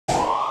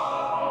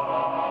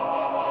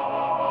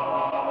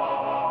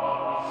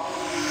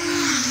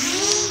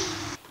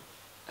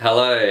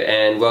Hello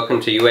and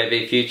welcome to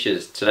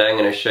UAVfutures. Today I'm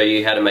going to show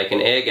you how to make an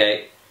air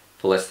gate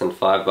for less than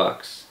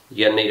 $5.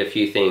 You're going to need a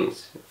few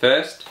things.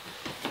 First,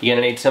 you're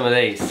going to need some of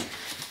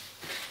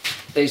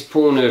these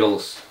pool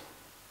noodles.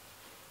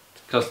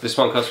 This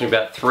one cost me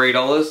about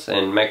 $3,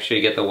 and make sure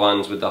you get the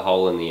ones with the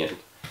hole in the end.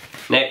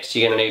 Next,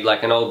 you're going to need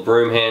like an old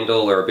broom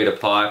handle or a bit of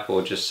pipe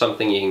or just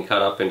something you can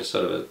cut up into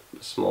sort of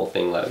a small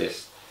thing like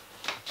this.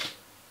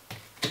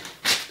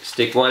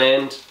 Stick one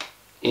end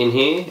in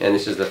here, and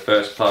this is the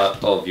first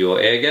part of your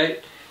air gate.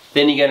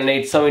 Then you're going to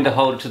need something to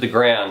hold it to the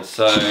ground,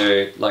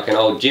 so like an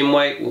old gym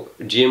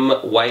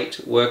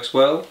weight works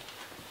well,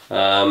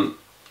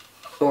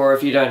 or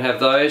if you don't have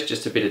those,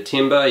 just a bit of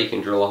timber. You can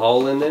drill a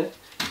hole in there,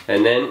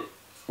 and then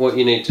what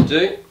you need to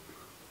do,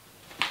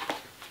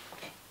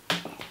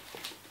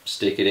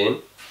 stick it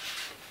in,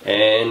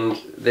 and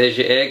there's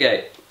your air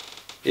gate.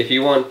 If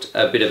you want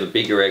a bit of a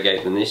bigger air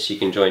gate than this, you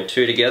can join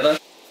two together.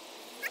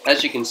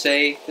 As you can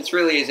see, it's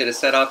really easy to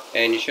set up,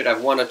 and you should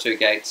have one or two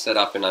gates set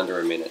up in under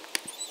a minute.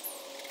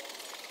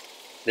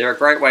 They're a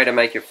great way to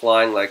make your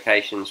flying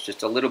locations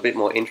just a little bit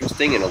more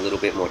interesting and a little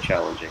bit more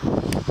challenging.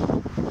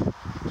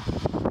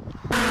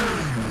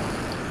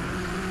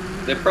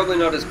 They're probably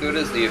not as good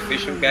as the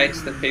official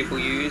gates that people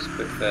use,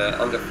 but for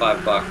under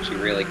 $5 you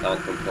really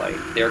can't complain.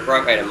 They're a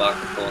great way to mark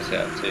the course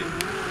out too.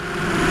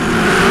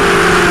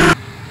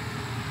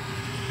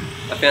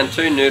 I found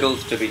two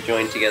noodles to be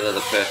joined together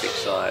the perfect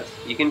size.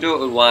 You can do it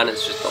with one,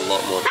 it's just a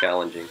lot more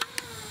challenging.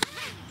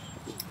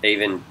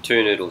 Even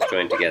two noodles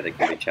joined together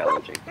can be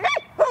challenging.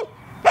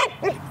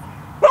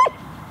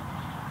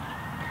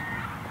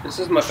 This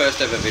is my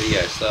first ever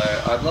video, so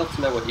I'd love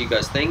to know what you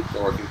guys think,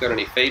 or if you've got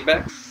any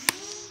feedback.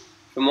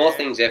 For more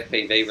things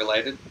FPV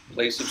related,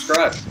 please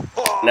subscribe.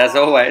 And as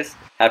always,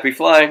 happy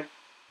flying!